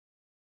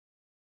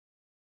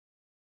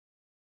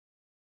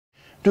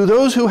Do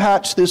those who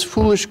hatch this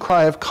foolish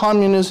cry of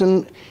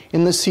communism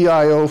in the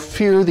CIO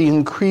fear the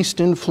increased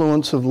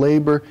influence of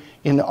labor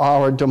in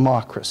our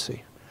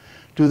democracy?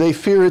 Do they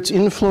fear its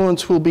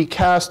influence will be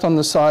cast on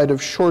the side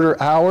of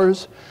shorter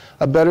hours,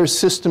 a better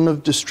system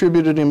of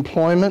distributed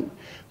employment,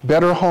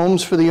 better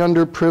homes for the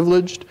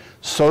underprivileged,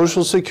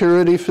 social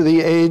security for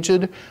the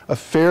aged, a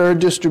fair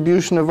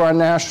distribution of our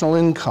national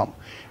income?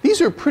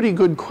 These are pretty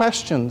good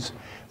questions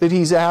that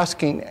he's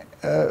asking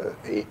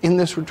in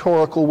this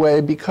rhetorical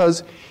way,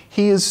 because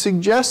he is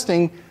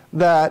suggesting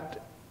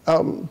that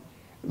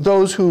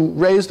those who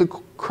raise the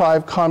cry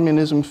of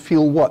communism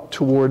feel what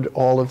toward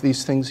all of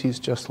these things he's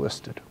just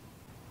listed?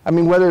 I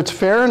mean, whether it's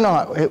fair or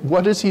not,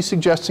 what is he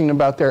suggesting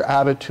about their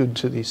attitude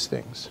to these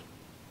things?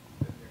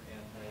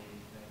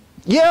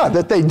 Yeah,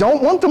 that they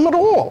don't want them at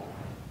all.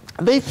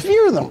 They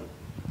fear them.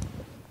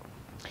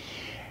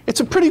 It's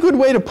a pretty good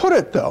way to put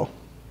it, though.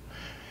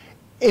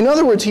 In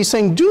other words, he's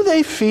saying, do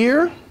they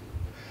fear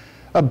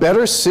a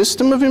better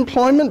system of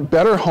employment,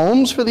 better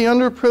homes for the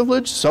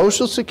underprivileged,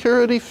 social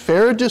security,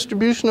 fair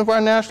distribution of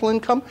our national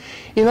income?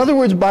 In other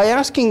words, by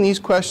asking these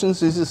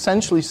questions, is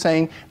essentially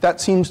saying that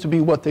seems to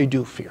be what they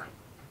do fear.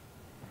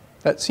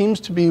 That seems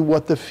to be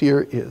what the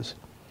fear is.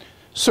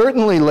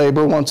 Certainly,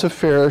 labor wants a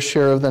fair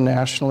share of the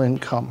national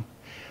income.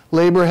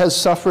 Labor has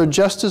suffered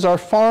just as our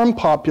farm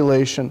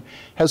population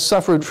has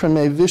suffered from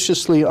a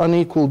viciously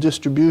unequal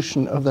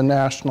distribution of the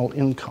national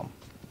income.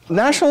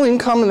 National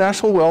income and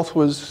national wealth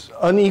was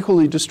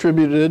unequally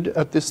distributed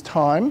at this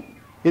time.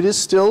 It is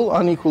still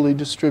unequally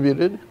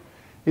distributed.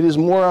 It is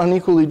more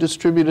unequally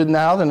distributed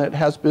now than it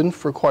has been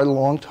for quite a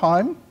long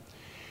time.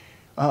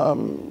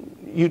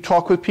 You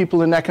talk with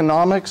people in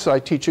economics. I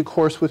teach a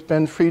course with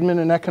Ben Friedman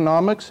in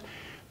economics.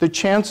 The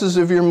chances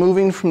of your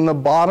moving from the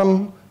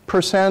bottom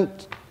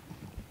 20%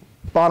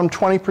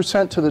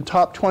 to the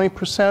top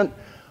 20%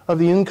 of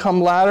the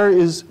income ladder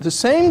is the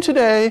same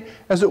today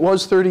as it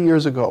was 30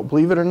 years ago,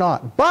 believe it or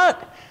not.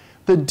 But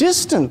the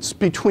distance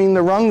between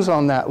the rungs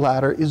on that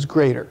ladder is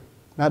greater.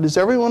 Now, does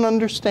everyone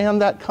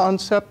understand that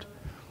concept?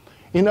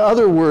 In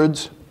other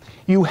words,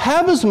 you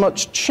have as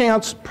much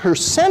chance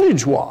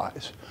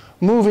percentage-wise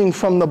moving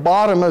from the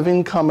bottom of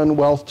income and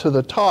wealth to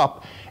the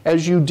top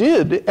as you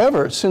did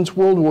ever since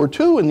World War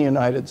II in the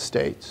United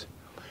States.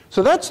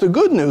 So that's the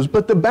good news,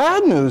 but the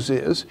bad news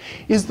is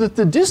that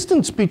the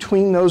distance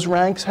between those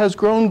ranks has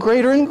grown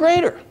greater and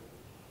greater.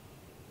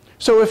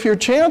 So if your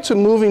chance of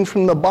moving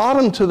from the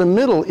bottom to the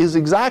middle is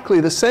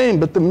exactly the same,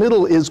 but the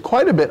middle is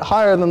quite a bit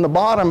higher than the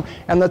bottom,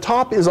 and the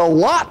top is a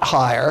lot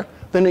higher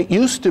than it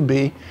used to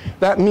be,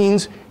 that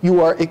means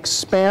you are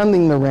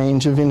expanding the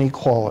range of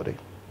inequality.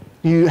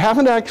 You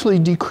haven't actually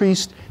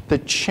decreased the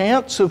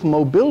chance of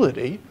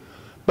mobility,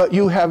 but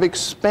you have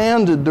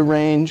expanded the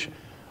range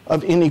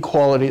of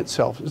inequality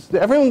itself. Has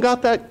everyone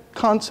got that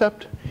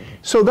concept?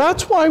 So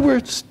that's why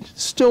we're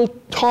still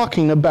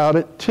talking about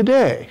it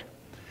today,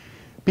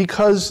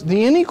 because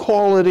the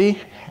inequality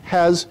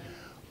has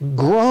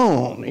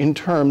grown in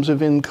terms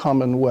of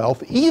income and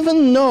wealth,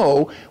 even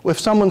though if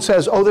someone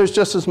says, oh, there's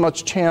just as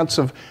much chance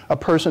of a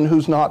person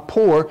who's not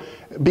poor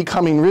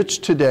becoming rich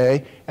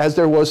today as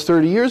there was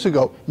 30 years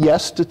ago.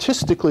 Yes,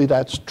 statistically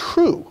that's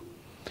true.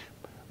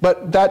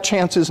 But that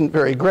chance isn't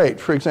very great.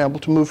 For example,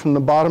 to move from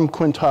the bottom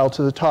quintile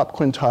to the top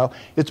quintile,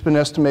 it's been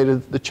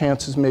estimated the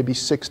chances may be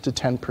 6 to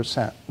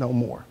 10%, no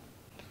more.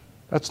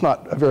 That's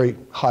not a very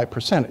high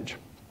percentage.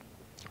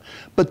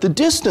 But the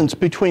distance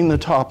between the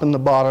top and the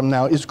bottom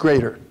now is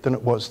greater than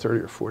it was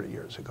 30 or 40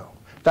 years ago.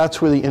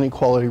 That's where the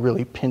inequality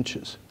really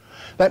pinches.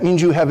 That means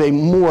you have a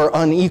more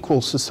unequal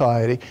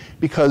society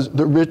because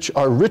the rich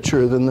are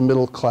richer than the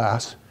middle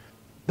class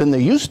than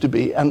they used to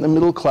be, and the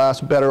middle class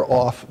better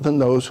off than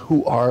those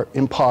who are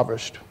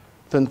impoverished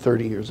than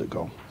 30 years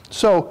ago.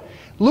 So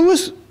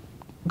Lewis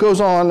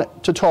goes on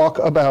to talk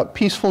about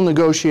peaceful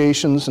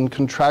negotiations and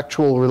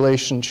contractual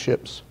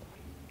relationships.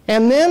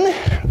 And then,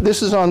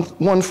 this is on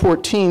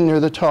 114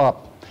 near the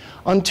top,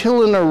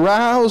 until an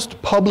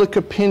aroused public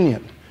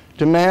opinion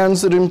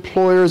demands that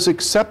employers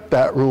accept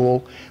that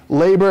rule,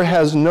 labor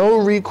has no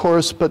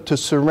recourse but to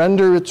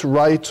surrender its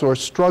rights or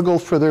struggle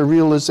for their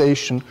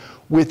realization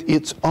with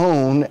its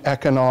own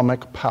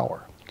economic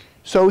power.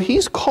 So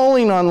he's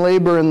calling on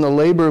labor and the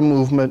labor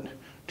movement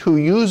to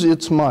use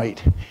its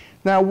might.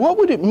 Now, what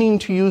would it mean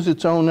to use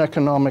its own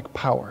economic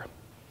power?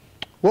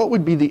 What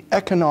would be the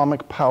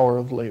economic power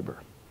of labor?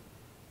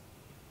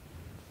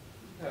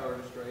 Power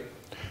to strike.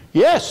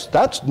 Yes,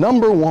 that's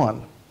number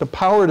one, the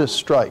power to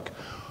strike.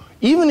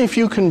 Even if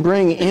you can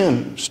bring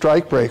in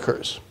strike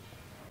breakers,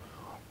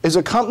 is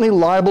a company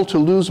liable to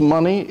lose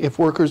money if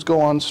workers go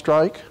on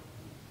strike?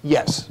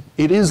 Yes,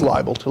 it is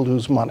liable to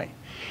lose money.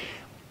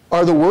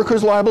 Are the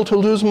workers liable to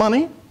lose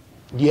money?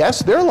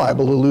 Yes, they're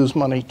liable to lose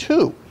money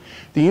too.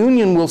 The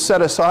union will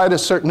set aside a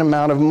certain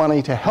amount of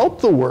money to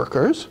help the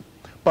workers,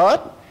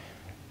 but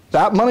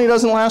that money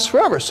doesn't last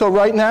forever. So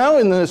right now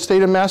in the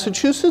state of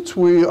Massachusetts,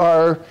 we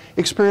are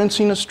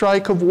experiencing a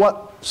strike of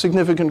what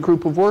significant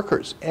group of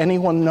workers?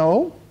 Anyone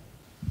know?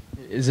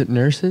 Is it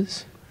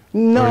nurses?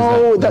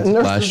 No, that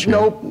nurses,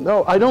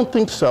 no, I don't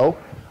think so.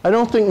 I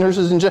don't think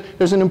nurses,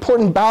 there's an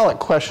important ballot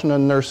question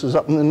on nurses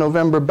up in the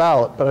November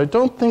ballot, but I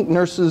don't think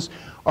nurses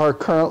are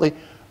currently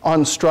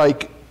on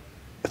strike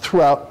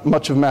throughout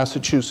much of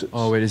Massachusetts.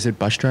 Oh, wait, is it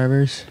bus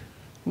drivers?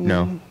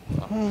 No.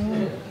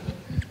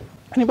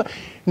 Anybody?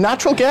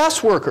 Natural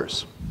gas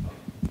workers.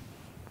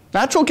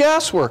 Natural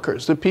gas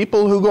workers, the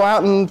people who go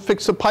out and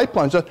fix the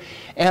pipelines,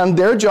 and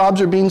their jobs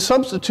are being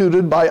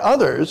substituted by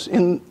others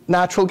in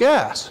natural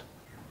gas.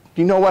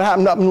 Do you know what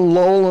happened up in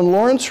Lowell and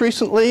Lawrence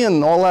recently,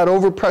 and all that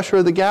overpressure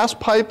of the gas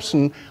pipes,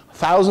 and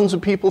thousands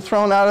of people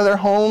thrown out of their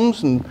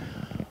homes? And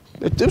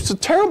it's a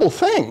terrible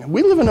thing.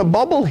 We live in a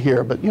bubble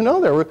here, but you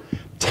know, there were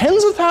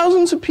tens of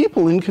thousands of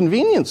people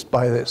inconvenienced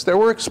by this. There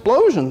were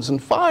explosions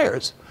and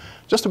fires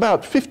just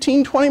about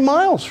 15, 20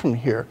 miles from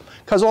here,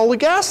 because all the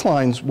gas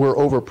lines were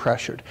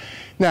overpressured.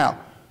 Now,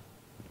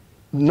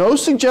 no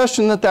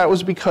suggestion that that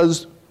was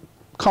because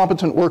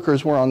competent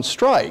workers were on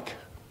strike,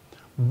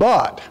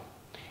 but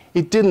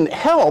it didn't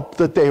help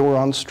that they were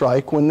on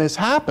strike when this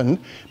happened,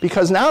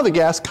 because now the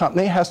gas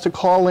company has to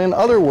call in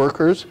other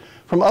workers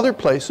from other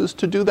places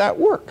to do that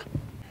work.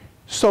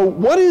 So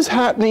what is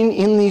happening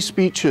in these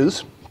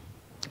speeches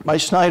by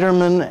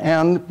Schneiderman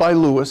and by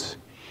Lewis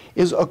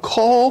is a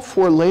call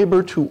for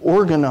labor to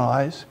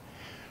organize,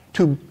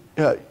 to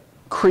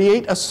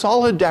create a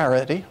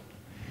solidarity,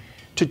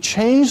 to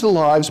change the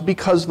lives,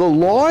 because the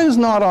law is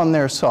not on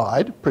their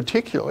side,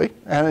 particularly,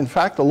 and in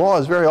fact the law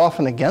is very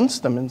often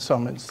against them in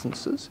some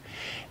instances,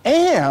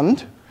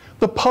 and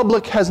the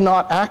public has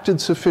not acted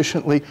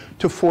sufficiently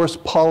to force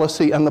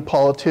policy and the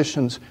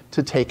politicians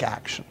to take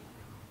action.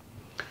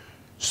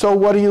 So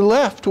what are you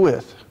left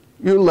with?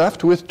 You're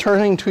left with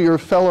turning to your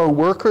fellow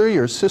worker,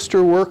 your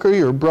sister worker,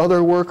 your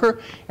brother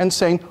worker, and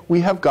saying,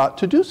 we have got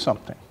to do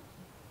something.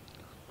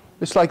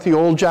 It's like the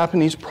old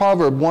Japanese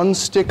proverb, one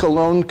stick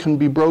alone can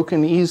be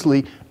broken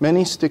easily,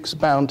 many sticks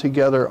bound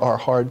together are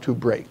hard to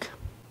break.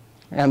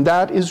 And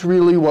that is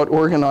really what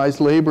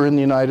organized labor in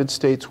the United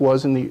States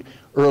was in the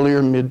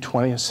earlier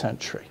mid-20th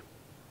century.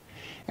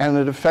 And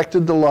it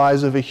affected the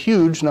lives of a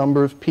huge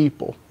number of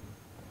people,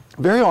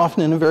 very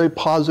often in a very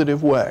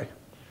positive way.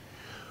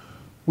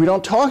 We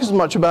don't talk as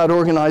much about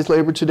organized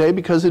labor today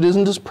because it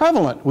isn't as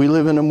prevalent. We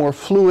live in a more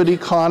fluid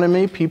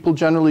economy. People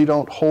generally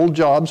don't hold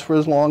jobs for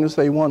as long as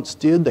they once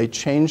did. They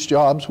change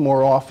jobs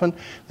more often.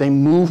 They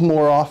move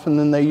more often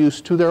than they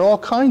used to. There are all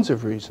kinds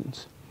of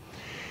reasons.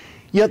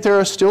 Yet there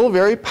are still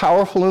very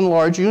powerful and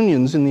large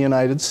unions in the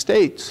United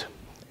States.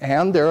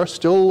 And there are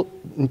still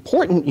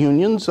important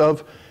unions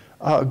of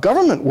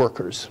government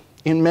workers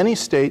in many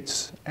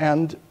states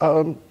and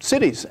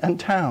cities and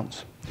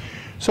towns.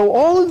 So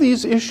all of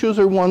these issues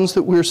are ones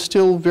that we're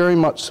still very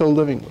much so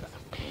living with.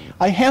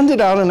 I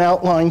handed out an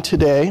outline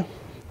today.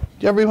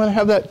 Do everyone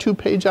have that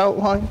two-page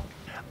outline?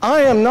 I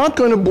am not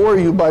going to bore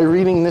you by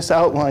reading this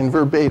outline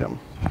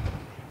verbatim.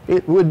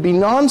 It would be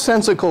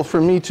nonsensical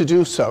for me to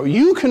do so.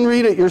 You can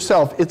read it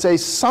yourself. It's a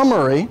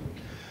summary,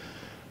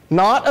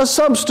 not a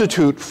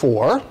substitute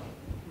for,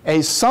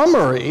 a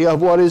summary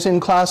of what is in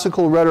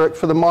classical rhetoric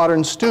for the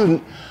modern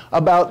student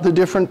about the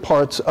different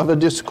parts of a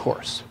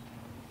discourse.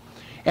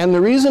 And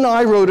the reason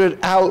I wrote it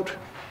out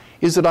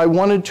is that I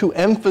wanted to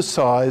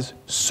emphasize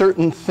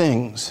certain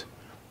things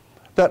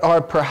that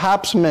are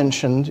perhaps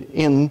mentioned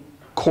in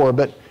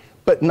Corbett,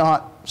 but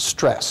not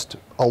stressed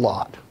a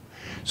lot.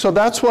 So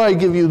that's why I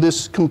give you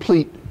this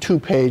complete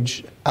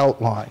two-page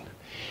outline.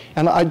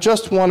 And I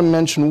just want to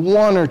mention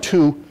one or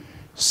two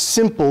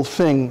simple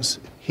things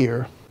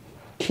here.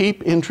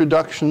 Keep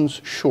introductions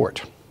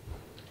short.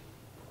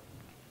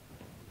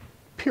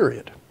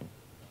 Period.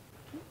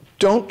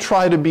 Don't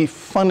try to be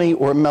funny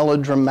or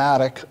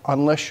melodramatic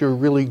unless you're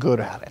really good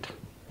at it.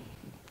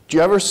 Do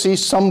you ever see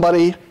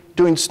somebody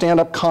doing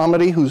stand-up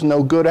comedy who's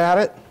no good at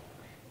it?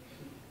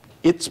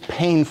 It's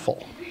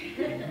painful.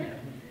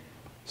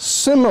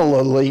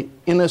 Similarly,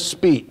 in a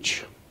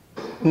speech,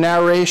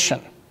 narration.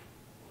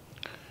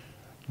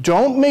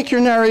 Don't make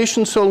your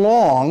narration so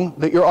long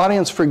that your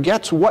audience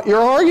forgets what your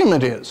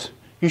argument is.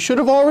 You should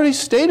have already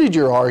stated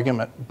your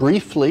argument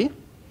briefly,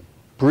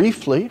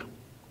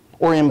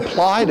 or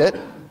implied it.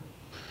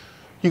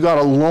 You got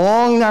a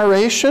long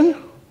narration.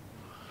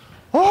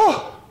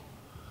 Oh,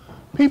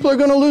 people are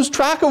going to lose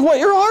track of what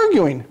you're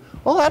arguing.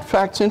 Well, that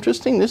fact's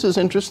interesting, this is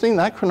interesting,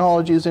 that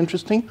chronology is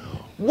interesting.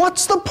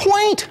 What's the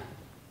point?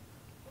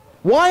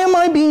 Why am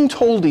I being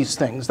told these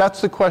things?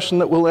 That's the question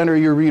that will enter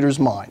your reader's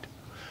mind.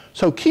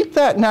 So keep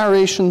that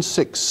narration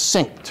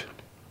succinct.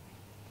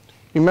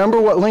 Remember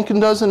what Lincoln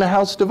does in the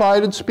House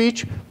Divided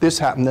speech? This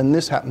happened, then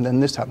this happened, then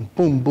this happened.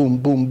 Boom, boom,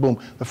 boom, boom.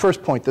 The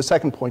first point, the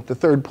second point, the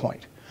third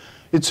point.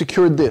 It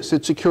secured this,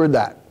 it secured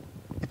that.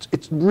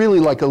 It's really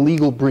like a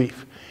legal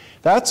brief.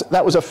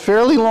 That was a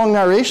fairly long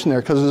narration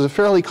there because it was a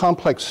fairly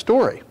complex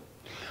story.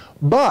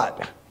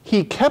 But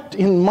he kept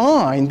in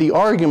mind the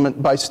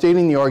argument by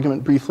stating the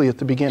argument briefly at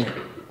the beginning.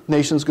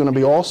 Nation's going to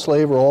be all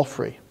slave or all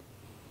free.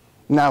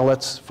 Now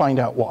let's find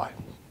out why.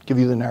 Give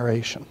you the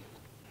narration.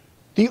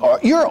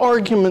 Your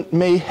argument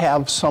may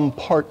have some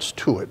parts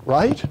to it,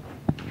 right?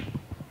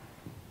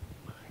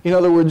 In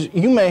other words,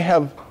 you may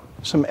have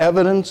some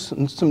evidence,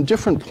 and some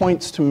different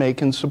points to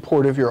make in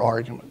support of your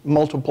argument,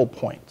 multiple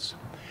points.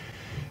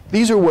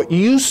 These are what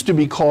used to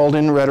be called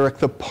in rhetoric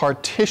the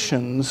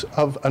partitions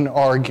of an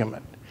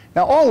argument.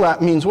 Now, all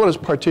that means, what does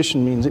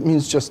partition mean? It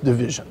means just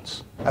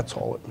divisions. That's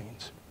all it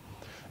means.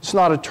 It's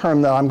not a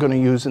term that I'm going to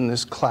use in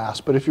this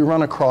class, but if you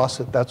run across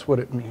it, that's what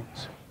it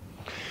means.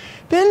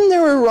 Then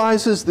there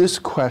arises this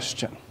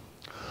question.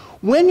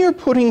 When you're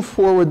putting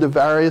forward the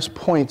various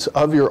points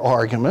of your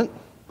argument,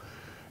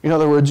 in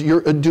other words,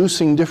 you're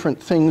adducing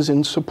different things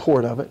in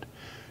support of it,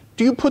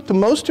 do you put the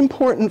most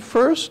important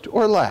first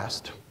or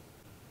last?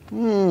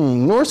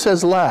 Noor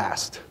says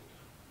last.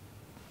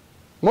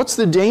 What's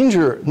the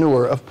danger,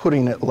 Noor, of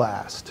putting it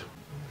last?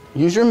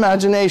 Use your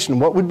imagination.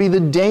 What would be the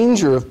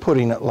danger of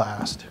putting it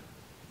last?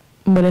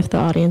 What if the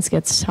audience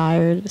gets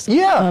tired?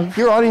 Yeah,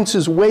 your audience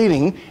is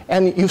waiting,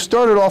 and you've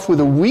started off with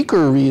a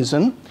weaker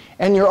reason,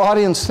 and your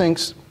audience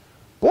thinks,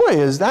 boy,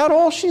 is that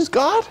all she's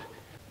got?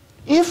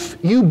 If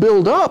you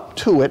build up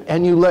to it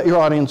and you let your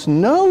audience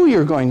know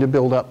you're going to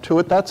build up to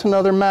it, that's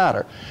another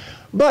matter.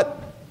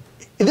 But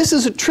this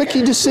is a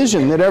tricky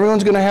decision that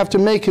everyone's going to have to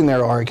make in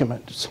their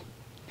arguments.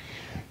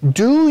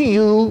 Do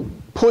you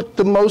put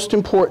the most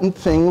important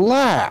thing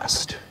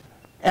last?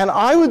 And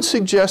I would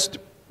suggest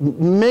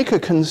make a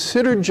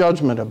considered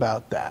judgment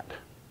about that.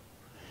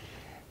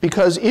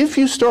 Because if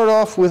you start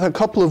off with a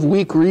couple of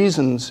weak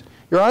reasons,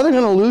 you're either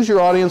going to lose your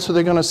audience or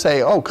they're going to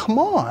say, oh, come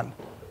on.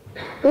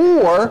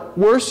 Or,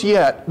 worse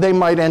yet, they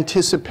might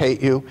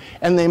anticipate you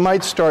and they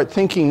might start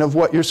thinking of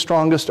what your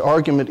strongest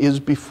argument is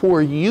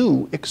before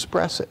you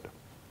express it.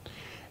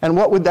 And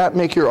what would that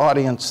make your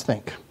audience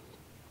think?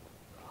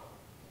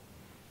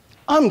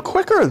 I'm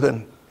quicker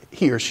than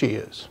he or she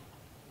is.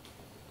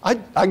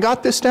 I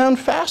got this down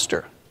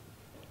faster.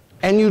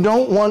 And you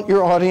don't want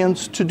your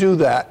audience to do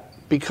that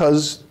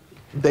because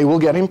they will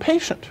get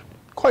impatient,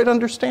 quite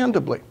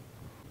understandably.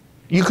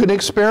 You could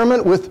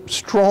experiment with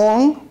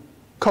strong,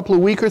 couple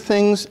of weaker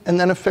things, and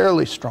then a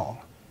fairly strong.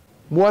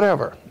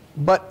 Whatever.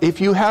 But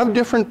if you have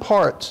different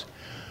parts,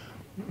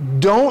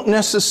 don't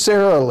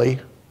necessarily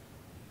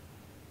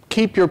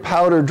keep your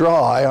powder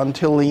dry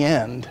until the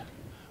end,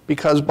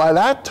 because by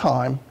that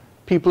time,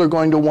 people are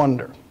going to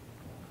wonder.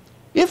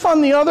 If,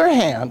 on the other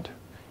hand,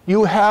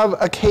 you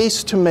have a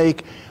case to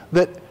make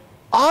that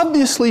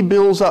obviously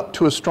builds up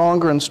to a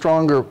stronger and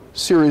stronger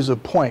series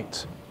of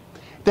points,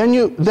 then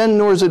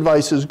Noor's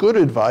advice is good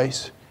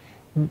advice.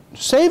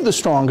 Save the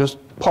strongest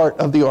part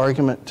of the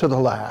argument to the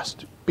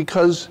last,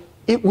 because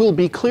it will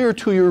be clear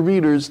to your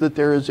readers that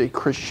there is a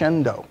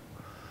crescendo.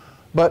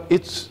 But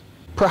it's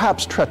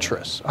perhaps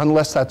treacherous,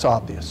 unless that's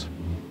obvious.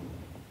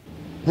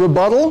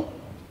 Rebuttal.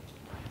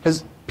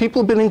 Has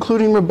people been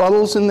including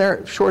rebuttals in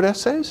their short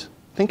essays?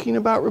 Thinking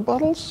about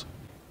rebuttals?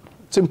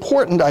 It's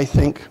important, I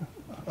think,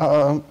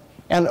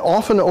 and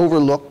often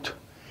overlooked.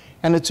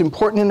 And it's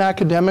important in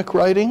academic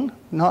writing,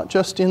 not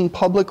just in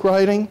public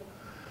writing.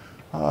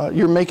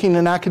 You're making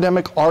an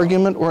academic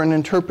argument or an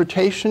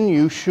interpretation,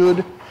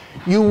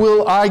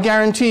 I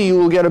guarantee you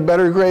will get a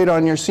better grade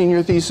on your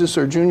senior thesis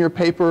or junior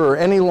paper or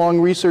any long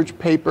research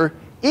paper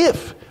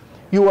if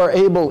you are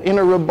able, in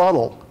a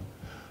rebuttal,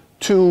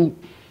 to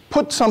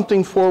put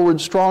something forward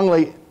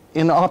strongly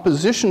in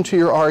opposition to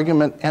your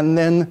argument and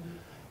then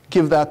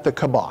give that the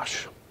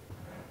kibosh.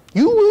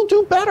 You will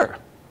do better.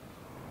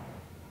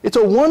 It's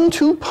a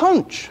 1-2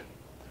 punch.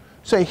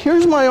 Say,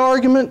 here's my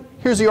argument,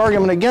 here's the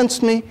argument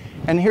against me,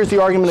 and here's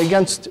the argument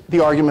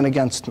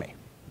against me.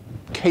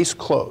 Case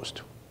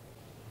closed.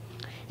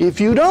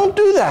 If you don't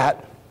do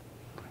that,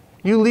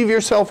 you leave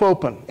yourself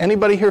open.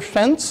 Anybody here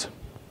fence?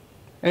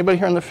 Anybody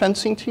here on the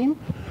fencing team?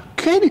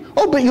 Katie,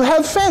 oh, but you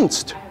have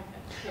fenced.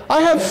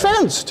 I have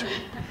fenced.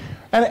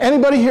 And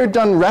anybody here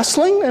done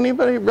wrestling?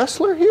 Anybody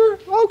wrestler here?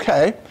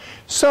 Okay.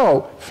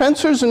 So,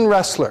 fencers and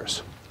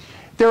wrestlers.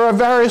 There are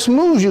various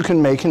moves you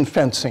can make in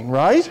fencing,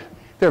 right?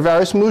 There are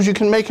various moves you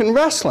can make in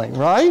wrestling,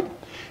 right?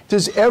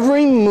 Does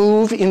every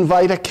move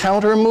invite a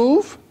counter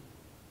move?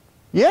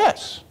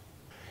 Yes.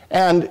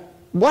 And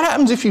what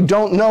happens if you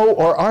don't know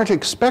or aren't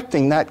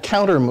expecting that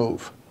counter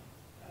move?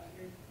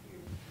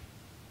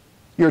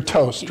 You're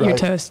toast, right? You're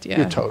toast, yeah.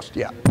 You're toast,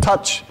 yeah.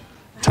 Touch,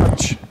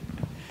 touch,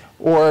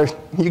 or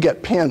you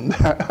get pinned.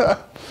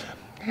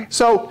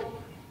 So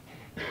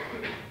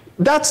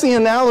that's the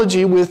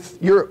analogy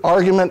with your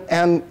argument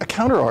and a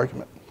counter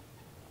argument.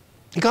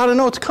 You got to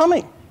know it's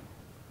coming.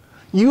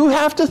 You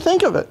have to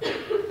think of it.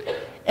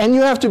 And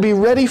you have to be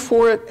ready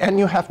for it, and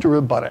you have to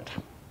rebut it.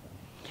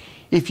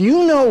 If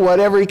you know what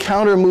every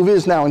counter move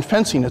is, now in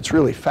fencing it's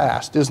really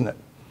fast, isn't it?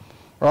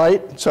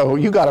 Right? So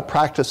you got to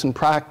practice and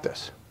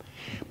practice.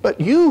 But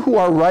you who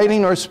are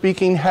writing or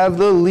speaking have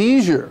the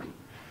leisure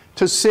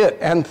to sit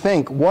and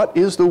think, what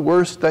is the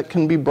worst that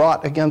can be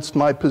brought against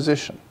my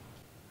position?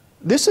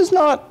 This is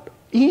not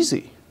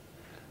easy,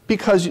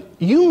 because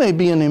you may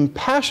be an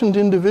impassioned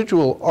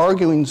individual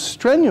arguing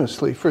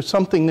strenuously for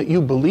something that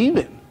you believe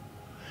in.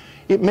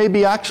 It may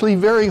be actually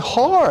very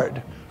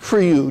hard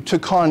for you to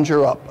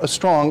conjure up a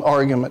strong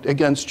argument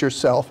against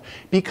yourself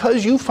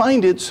because you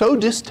find it so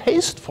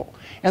distasteful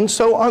and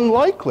so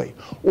unlikely.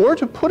 Or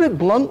to put it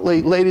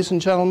bluntly, ladies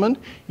and gentlemen,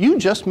 you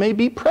just may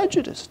be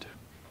prejudiced.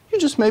 You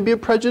just may be a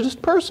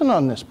prejudiced person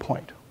on this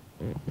point.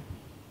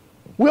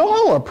 We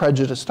all are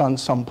prejudiced on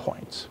some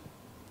points.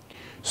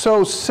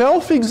 So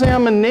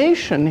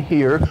self-examination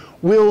here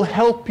will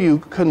help you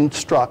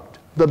construct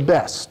the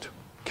best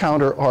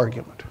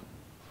counter-argument.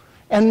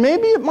 And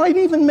maybe it might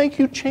even make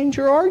you change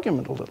your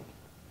argument a little.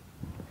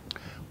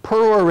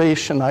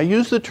 Peroration. I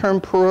use the term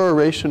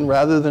peroration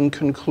rather than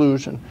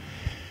conclusion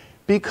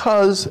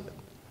because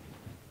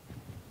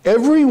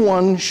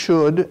everyone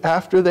should,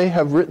 after they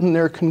have written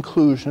their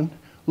conclusion,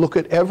 look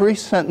at every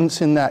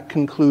sentence in that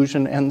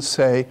conclusion and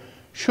say,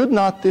 should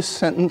not this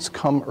sentence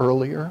come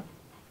earlier?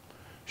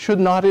 Should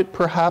not it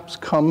perhaps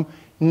come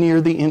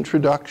near the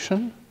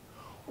introduction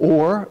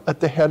or at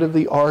the head of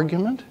the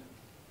argument?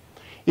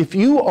 If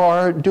you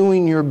are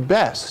doing your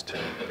best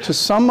to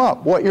sum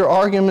up what your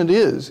argument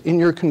is in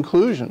your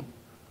conclusion,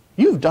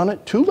 you've done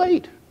it too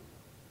late.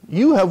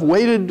 You have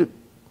waited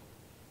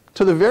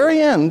to the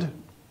very end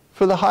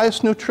for the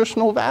highest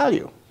nutritional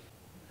value.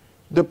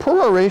 The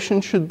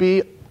peroration should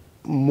be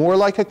more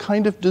like a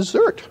kind of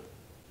dessert.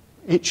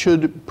 It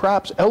should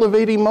perhaps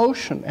elevate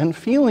emotion and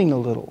feeling a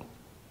little.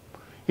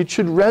 It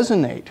should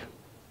resonate.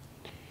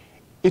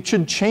 It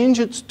should change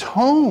its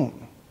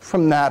tone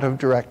from that of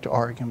direct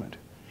argument.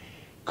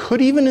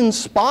 Could even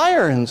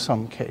inspire in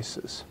some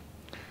cases.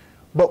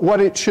 But what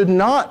it should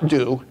not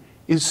do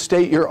is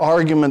state your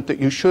argument that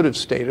you should have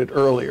stated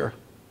earlier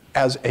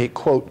as a,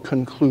 quote,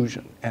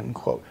 conclusion, end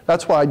quote.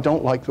 That's why I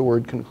don't like the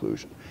word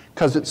conclusion,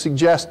 because it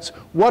suggests,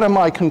 what am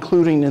I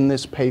concluding in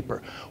this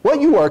paper?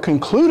 What you are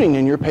concluding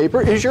in your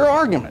paper is your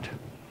argument,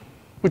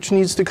 which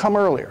needs to come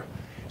earlier.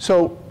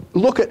 So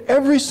look at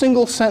every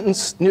single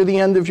sentence near the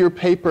end of your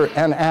paper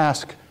and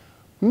ask,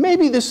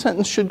 maybe this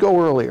sentence should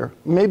go earlier,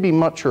 maybe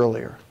much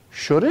earlier.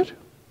 Should it?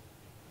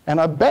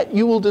 And I bet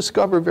you will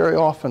discover very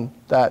often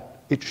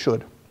that it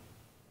should.